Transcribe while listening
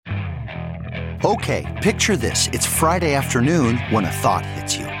Okay, picture this. It's Friday afternoon when a thought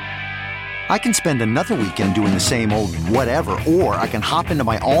hits you. I can spend another weekend doing the same old whatever, or I can hop into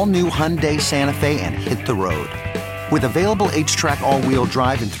my all-new Hyundai Santa Fe and hit the road. With available H-Track all-wheel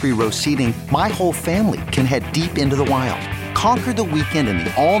drive and 3-row seating, my whole family can head deep into the wild. Conquer the weekend in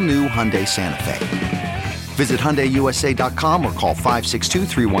the all-new Hyundai Santa Fe. Visit HyundaiUSA.com or call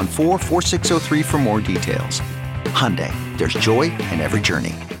 562-314-4603 for more details. Hyundai, there's joy in every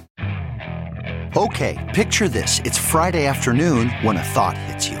journey. Okay, picture this. It's Friday afternoon when a thought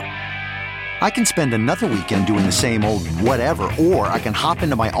hits you. I can spend another weekend doing the same old whatever, or I can hop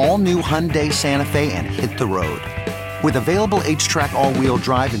into my all-new Hyundai Santa Fe and hit the road. With available H-Track all-wheel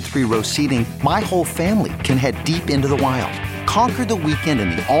drive and 3-row seating, my whole family can head deep into the wild. Conquer the weekend in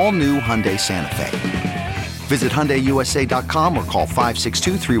the all-new Hyundai Santa Fe. Visit HyundaiUSA.com or call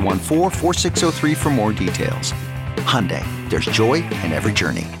 562-314-4603 for more details. Hyundai, there's joy in every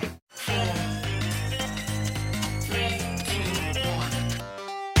journey.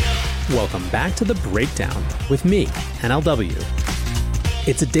 Welcome back to The Breakdown with me, NLW.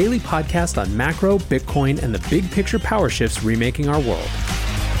 It's a daily podcast on macro, Bitcoin, and the big picture power shifts remaking our world.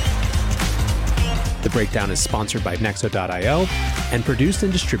 The Breakdown is sponsored by Nexo.io and produced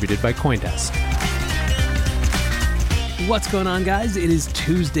and distributed by CoinDesk. What's going on, guys? It is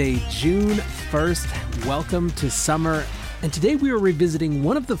Tuesday, June 1st. Welcome to summer. And today we are revisiting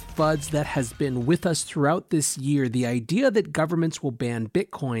one of the FUDs that has been with us throughout this year, the idea that governments will ban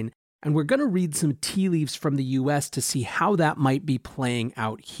Bitcoin. And we're going to read some tea leaves from the US to see how that might be playing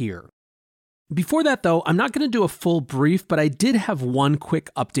out here. Before that, though, I'm not going to do a full brief, but I did have one quick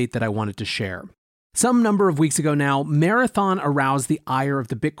update that I wanted to share. Some number of weeks ago now, Marathon aroused the ire of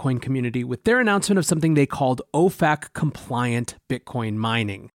the Bitcoin community with their announcement of something they called OFAC-compliant Bitcoin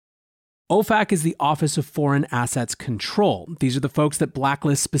mining. OFAC is the Office of Foreign Assets Control. These are the folks that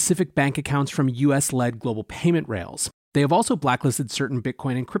blacklist specific bank accounts from US-led global payment rails. They have also blacklisted certain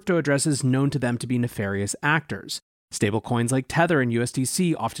Bitcoin and crypto addresses known to them to be nefarious actors. Stablecoins like Tether and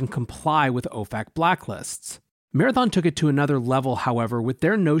USDC often comply with OFAC blacklists. Marathon took it to another level, however, with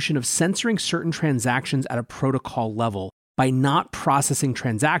their notion of censoring certain transactions at a protocol level by not processing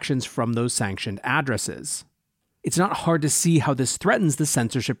transactions from those sanctioned addresses. It's not hard to see how this threatens the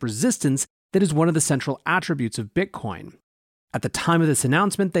censorship resistance that is one of the central attributes of Bitcoin. At the time of this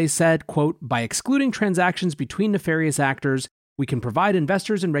announcement, they said, quote, "By excluding transactions between nefarious actors, we can provide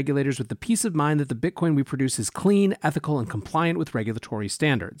investors and regulators with the peace of mind that the Bitcoin we produce is clean, ethical, and compliant with regulatory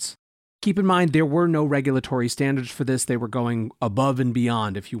standards." Keep in mind, there were no regulatory standards for this. They were going above and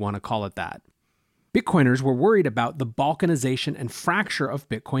beyond, if you want to call it that. Bitcoiners were worried about the balkanization and fracture of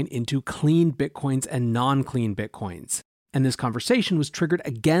Bitcoin into clean Bitcoins and non-clean Bitcoins. And this conversation was triggered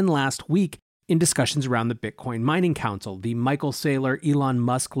again last week in discussions around the Bitcoin Mining Council, the Michael Saylor, Elon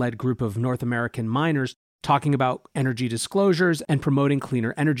Musk-led group of North American miners talking about energy disclosures and promoting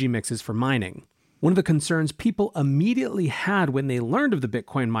cleaner energy mixes for mining. One of the concerns people immediately had when they learned of the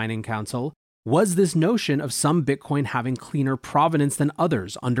Bitcoin Mining Council was this notion of some Bitcoin having cleaner provenance than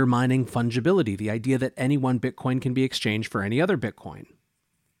others, undermining fungibility, the idea that any one Bitcoin can be exchanged for any other Bitcoin.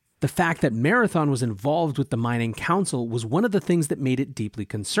 The fact that Marathon was involved with the Mining Council was one of the things that made it deeply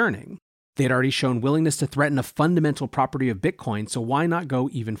concerning. They had already shown willingness to threaten a fundamental property of Bitcoin, so why not go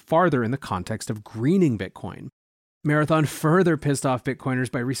even farther in the context of greening Bitcoin? Marathon further pissed off Bitcoiners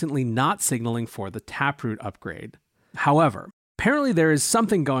by recently not signaling for the Taproot upgrade. However, apparently there is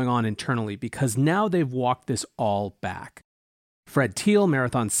something going on internally because now they've walked this all back. Fred Thiel,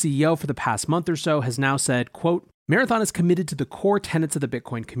 Marathon's CEO for the past month or so, has now said, quote, "Marathon is committed to the core tenets of the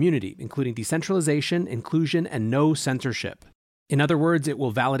Bitcoin community, including decentralization, inclusion, and no censorship. In other words, it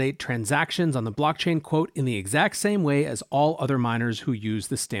will validate transactions on the blockchain, quote, in the exact same way as all other miners who use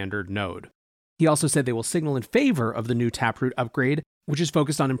the standard node." He also said they will signal in favor of the new Taproot upgrade, which is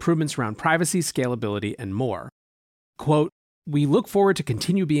focused on improvements around privacy, scalability, and more. Quote, "We look forward to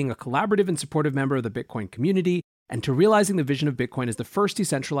continue being a collaborative and supportive member of the Bitcoin community and to realizing the vision of Bitcoin as the first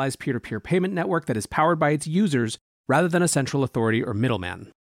decentralized peer-to-peer payment network that is powered by its users rather than a central authority or middleman."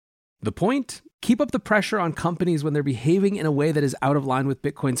 The point? Keep up the pressure on companies when they're behaving in a way that is out of line with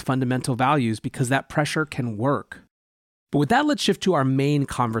Bitcoin's fundamental values, because that pressure can work. But with that, let's shift to our main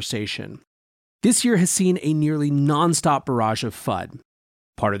conversation. This year has seen a nearly nonstop barrage of FUD.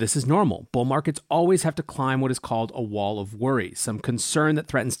 Part of this is normal. Bull markets always have to climb what is called a wall of worry, some concern that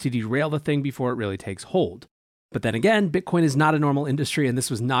threatens to derail the thing before it really takes hold. But then again, Bitcoin is not a normal industry, and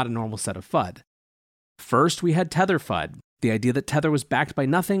this was not a normal set of FUD. First, we had Tether FUD. The idea that Tether was backed by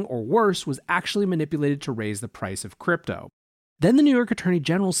nothing, or worse, was actually manipulated to raise the price of crypto. Then the New York Attorney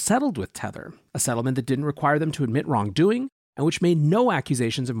General settled with Tether, a settlement that didn't require them to admit wrongdoing, and which made no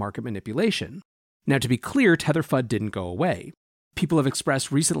accusations of market manipulation. Now, to be clear, Tether FUD didn't go away. People have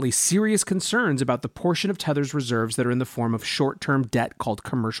expressed recently serious concerns about the portion of Tether's reserves that are in the form of short-term debt called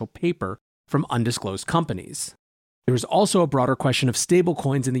commercial paper from undisclosed companies. There is also a broader question of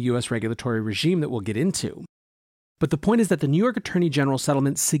stablecoins in the US regulatory regime that we'll get into. But the point is that the New York Attorney General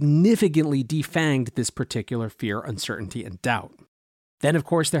settlement significantly defanged this particular fear, uncertainty, and doubt. Then, of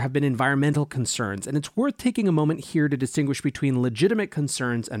course, there have been environmental concerns, and it's worth taking a moment here to distinguish between legitimate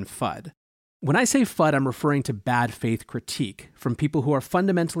concerns and FUD. When I say FUD, I'm referring to bad faith critique from people who are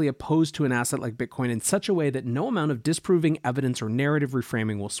fundamentally opposed to an asset like Bitcoin in such a way that no amount of disproving evidence or narrative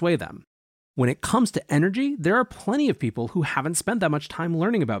reframing will sway them. When it comes to energy, there are plenty of people who haven't spent that much time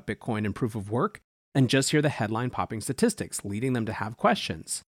learning about Bitcoin and proof of work and just hear the headline-popping statistics, leading them to have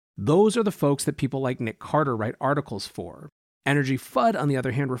questions. Those are the folks that people like Nick Carter write articles for. Energy FUD, on the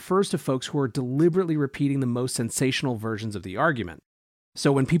other hand, refers to folks who are deliberately repeating the most sensational versions of the argument.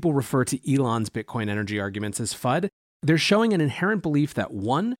 So when people refer to Elon's Bitcoin energy arguments as FUD, they're showing an inherent belief that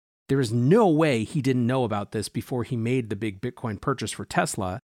 1, there is no way he didn't know about this before he made the big Bitcoin purchase for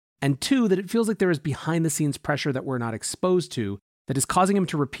Tesla, and 2, that it feels like there is behind-the-scenes pressure that we're not exposed to that is causing him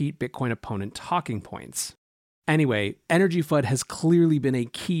to repeat Bitcoin opponent talking points. Anyway, energy FUD has clearly been a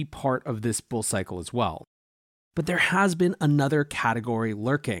key part of this bull cycle as well. But there has been another category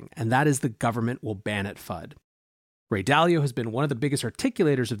lurking, and that is the government will ban it FUD. Ray Dalio has been one of the biggest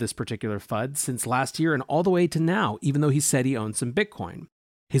articulators of this particular FUD since last year and all the way to now, even though he said he owns some Bitcoin.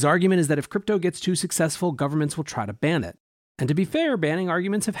 His argument is that if crypto gets too successful, governments will try to ban it. And to be fair, banning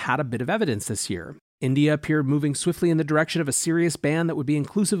arguments have had a bit of evidence this year. India appeared moving swiftly in the direction of a serious ban that would be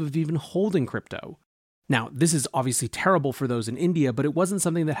inclusive of even holding crypto. Now, this is obviously terrible for those in India, but it wasn't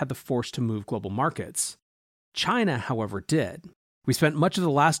something that had the force to move global markets. China, however, did. We spent much of the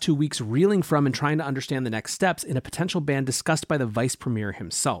last 2 weeks reeling from and trying to understand the next steps in a potential ban discussed by the vice premier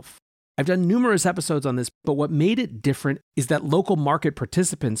himself. I've done numerous episodes on this, but what made it different is that local market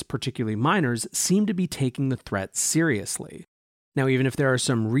participants, particularly miners, seem to be taking the threat seriously. Now, even if there are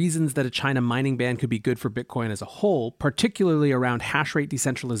some reasons that a China mining ban could be good for Bitcoin as a whole, particularly around hash rate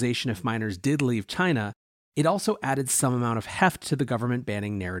decentralization if miners did leave China, it also added some amount of heft to the government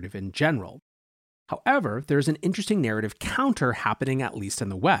banning narrative in general. However, there's an interesting narrative counter happening at least in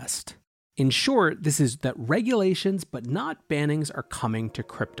the West. In short, this is that regulations, but not bannings, are coming to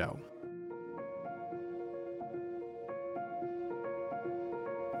crypto.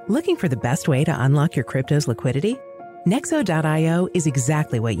 Looking for the best way to unlock your crypto's liquidity? Nexo.io is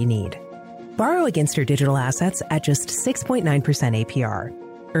exactly what you need. Borrow against your digital assets at just 6.9% APR.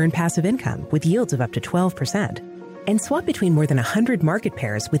 Earn passive income with yields of up to 12%. And swap between more than 100 market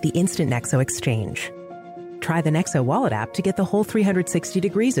pairs with the Instant Nexo Exchange. Try the Nexo Wallet app to get the whole 360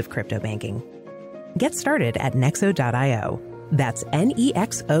 degrees of crypto banking. Get started at Nexo.io. That's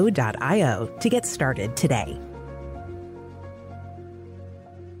Nexo.io to get started today.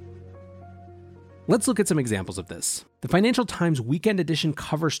 Let's look at some examples of this. The Financial Times Weekend Edition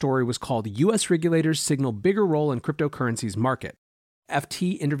cover story was called U.S. Regulators Signal Bigger Role in Cryptocurrencies Market.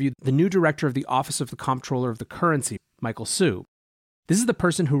 FT interviewed the new director of the Office of the Comptroller of the Currency, Michael Hsu. This is the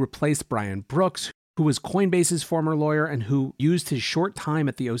person who replaced Brian Brooks, who was Coinbase's former lawyer and who used his short time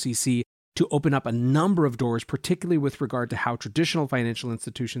at the OCC to open up a number of doors, particularly with regard to how traditional financial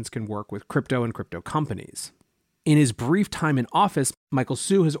institutions can work with crypto and crypto companies. In his brief time in office, Michael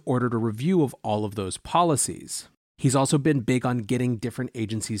Hsu has ordered a review of all of those policies. He's also been big on getting different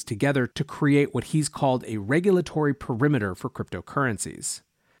agencies together to create what he's called a regulatory perimeter for cryptocurrencies.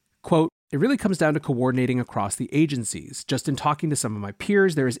 Quote, "It really comes down to coordinating across the agencies. Just in talking to some of my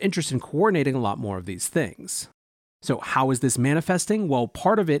peers, there is interest in coordinating a lot more of these things." So how is this manifesting? Well,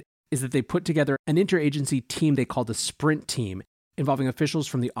 part of it is that they put together an interagency team they called the Sprint Team, involving officials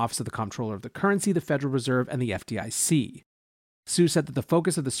from the Office of the Comptroller of the Currency, the Federal Reserve, and the FDIC. Hsu said that the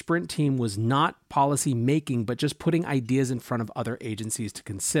focus of the Sprint Team was not policy making, but just putting ideas in front of other agencies to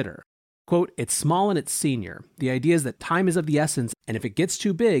consider. Quote, "It's small and it's senior. The idea is that time is of the essence, and if it gets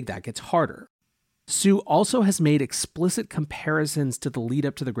too big, that gets harder." Hsu also has made explicit comparisons to the lead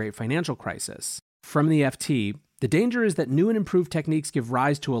up to the Great Financial Crisis. From the FT, the danger is that new and improved techniques give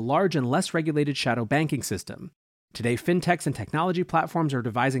rise to a large and less regulated shadow banking system. Today, fintechs and technology platforms are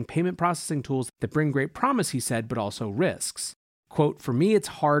devising payment processing tools that bring great promise, he said, but also risks. Quote, "For me, it's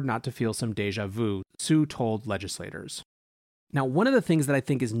hard not to feel some deja vu," Hsu told legislators. Now, one of the things that I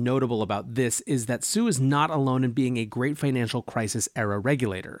think is notable about this is that Hsu is not alone in being a great financial crisis era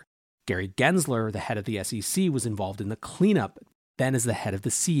regulator. Gary Gensler, the head of the SEC, was involved in the cleanup, then as the head of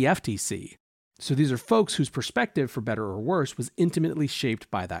the CFTC. So these are folks whose perspective, for better or worse, was intimately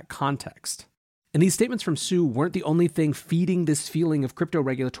shaped by that context. And these statements from Sue weren't the only thing feeding this feeling of crypto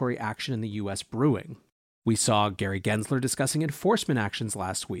regulatory action in the US brewing. We saw Gary Gensler discussing enforcement actions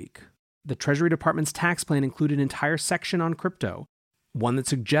last week. The Treasury Department's tax plan included an entire section on crypto, one that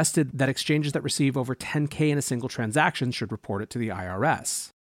suggested that exchanges that receive over $10K in a single transaction should report it to the IRS.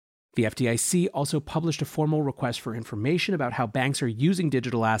 The FDIC also published a formal request for information about how banks are using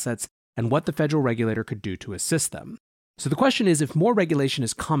digital assets and what the federal regulator could do to assist them. So the question is, if more regulation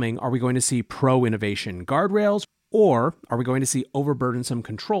is coming, are we going to see pro-innovation guardrails, or are we going to see overburdensome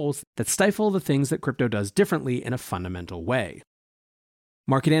controls that stifle the things that crypto does differently in a fundamental way?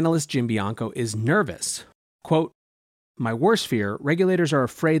 Market analyst Jim Bianco is nervous. Quote, "My worst fear, regulators are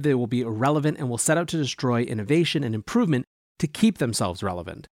afraid they will be irrelevant and will set out to destroy innovation and improvement to keep themselves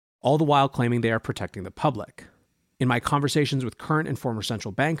relevant, all the while claiming they are protecting the public. In my conversations with current and former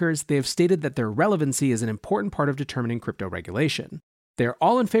central bankers, they have stated that their relevancy is an important part of determining crypto regulation. They are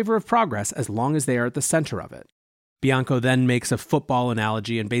all in favor of progress as long as they are at the center of it." Bianco then makes a football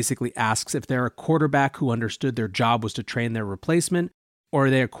analogy and basically asks if they're a quarterback who understood their job was to train their replacement, or are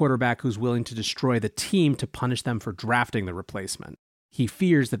they a quarterback who's willing to destroy the team to punish them for drafting the replacement? He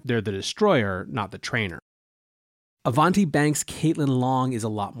fears that they're the destroyer, not the trainer. Avanti Bank's Caitlin Long is a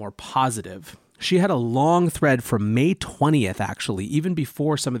lot more positive. She had a long thread from May 20th, actually, even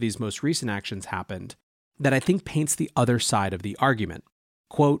before some of these most recent actions happened, that I think paints the other side of the argument.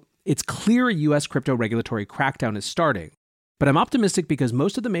 Quote, "It's clear a U.S. crypto regulatory crackdown is starting, but I'm optimistic because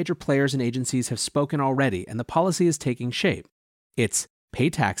most of the major players and agencies have spoken already and the policy is taking shape. It's pay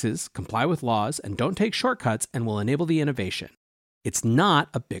taxes, comply with laws, and don't take shortcuts and will enable the innovation. It's not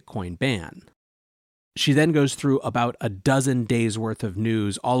a Bitcoin ban." She then goes through about a dozen days worth of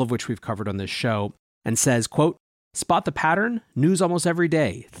news, all of which we've covered on this show, and says, quote, "Spot the pattern? News almost every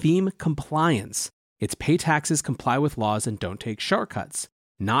day. Theme compliance. It's pay taxes, comply with laws, and don't take shortcuts.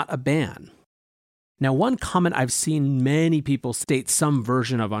 Not a ban." Now, one comment I've seen many people state some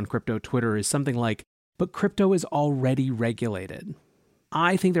version of on crypto Twitter is something like, "But crypto is already regulated."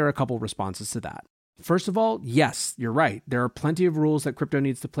 I think there are a couple responses to that. First of all, yes, you're right. There are plenty of rules that crypto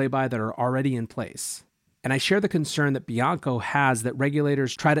needs to play by that are already in place. And I share the concern that Bianco has that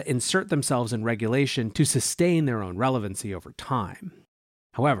regulators try to insert themselves in regulation to sustain their own relevancy over time.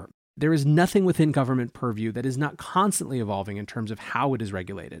 However, there is nothing within government purview that is not constantly evolving in terms of how it is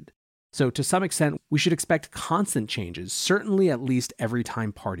regulated. So to some extent, we should expect constant changes, certainly at least every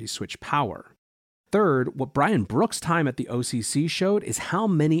time parties switch power. Third, what Brian Brooks' time at the OCC showed is how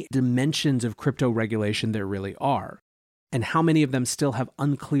many dimensions of crypto regulation there really are, and how many of them still have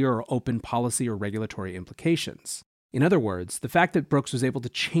unclear or open policy or regulatory implications. In other words, the fact that Brooks was able to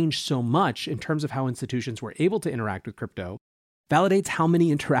change so much in terms of how institutions were able to interact with crypto validates how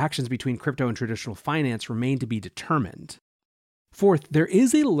many interactions between crypto and traditional finance remain to be determined. Fourth, there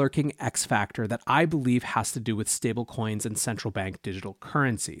is a lurking X factor that I believe has to do with stablecoins and central bank digital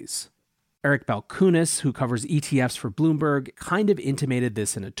currencies. Eric Balchunas, who covers ETFs for Bloomberg, kind of intimated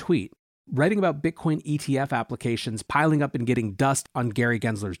this in a tweet. Writing about Bitcoin ETF applications piling up and getting dust on Gary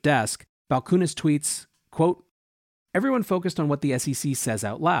Gensler's desk, Balchunas tweets, quote, "Everyone focused on what the SEC says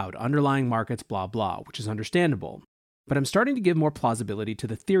out loud, underlying markets, blah, blah, which is understandable. But I'm starting to give more plausibility to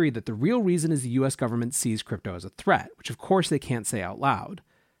the theory that the real reason is the US government sees crypto as a threat, which of course they can't say out loud.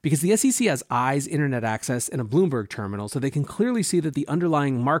 Because the SEC has eyes, internet access, and a Bloomberg terminal, so they can clearly see that the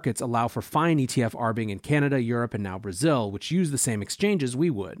underlying markets allow for fine ETF arbing in Canada, Europe, and now Brazil, which use the same exchanges we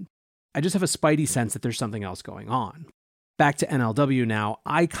would. I just have a spidey sense that there's something else going on." Back to NLW now,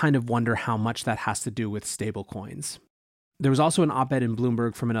 I kind of wonder how much that has to do with stablecoins. There was also an op-ed in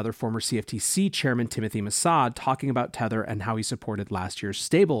Bloomberg from another former CFTC chairman, Timothy Masad, talking about Tether and how he supported last year's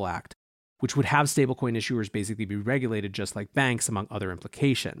Stable Act, which would have stablecoin issuers basically be regulated just like banks, among other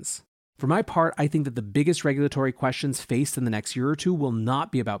implications. For my part, I think that the biggest regulatory questions faced in the next year or two will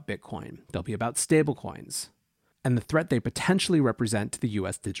not be about Bitcoin. They'll be about stablecoins and the threat they potentially represent to the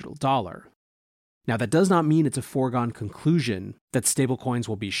US digital dollar. Now, that does not mean it's a foregone conclusion that stablecoins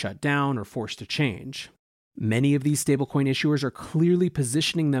will be shut down or forced to change. Many of these stablecoin issuers are clearly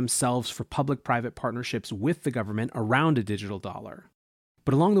positioning themselves for public-private partnerships with the government around a digital dollar.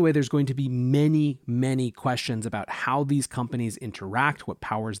 But along the way, there's going to be many questions about how these companies interact, what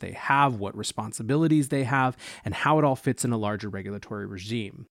powers they have, what responsibilities they have, and how it all fits in a larger regulatory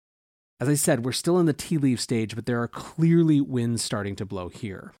regime. As I said, we're still in the tea leaf stage, but there are clearly winds starting to blow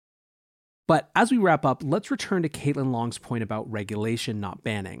here. But as we wrap up, let's return to Caitlin Long's point about regulation, not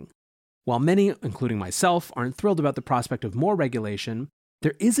banning. While many, including myself, aren't thrilled about the prospect of more regulation,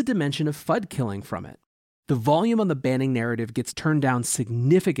 there is a dimension of FUD killing from it. The volume on the banning narrative gets turned down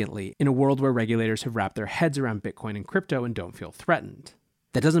significantly in a world where regulators have wrapped their heads around Bitcoin and crypto and don't feel threatened.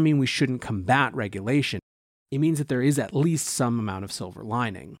 That doesn't mean we shouldn't combat regulation. It means that there is at least some amount of silver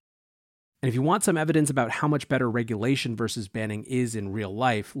lining. And if you want some evidence about how much better regulation versus banning is in real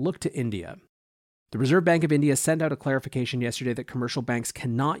life, look to India. The Reserve Bank of India sent out a clarification yesterday that commercial banks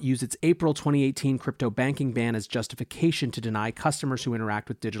cannot use its April 2018 crypto banking ban as justification to deny customers who interact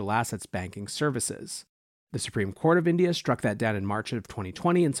with digital assets banking services. The Supreme Court of India struck that down in March of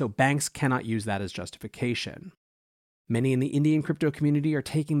 2020, and so banks cannot use that as justification. Many in the Indian crypto community are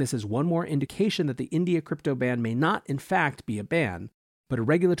taking this as one more indication that the India crypto ban may not, in fact, be a ban, but a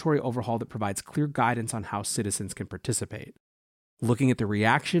regulatory overhaul that provides clear guidance on how citizens can participate. Looking at the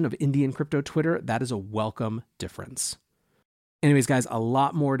reaction of Indian crypto Twitter, that is a welcome difference. Anyways, guys, a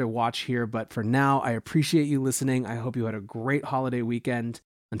lot more to watch here, but for now, I appreciate you listening. I hope you had a great holiday weekend.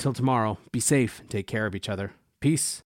 Until tomorrow, be safe and take care of each other. Peace.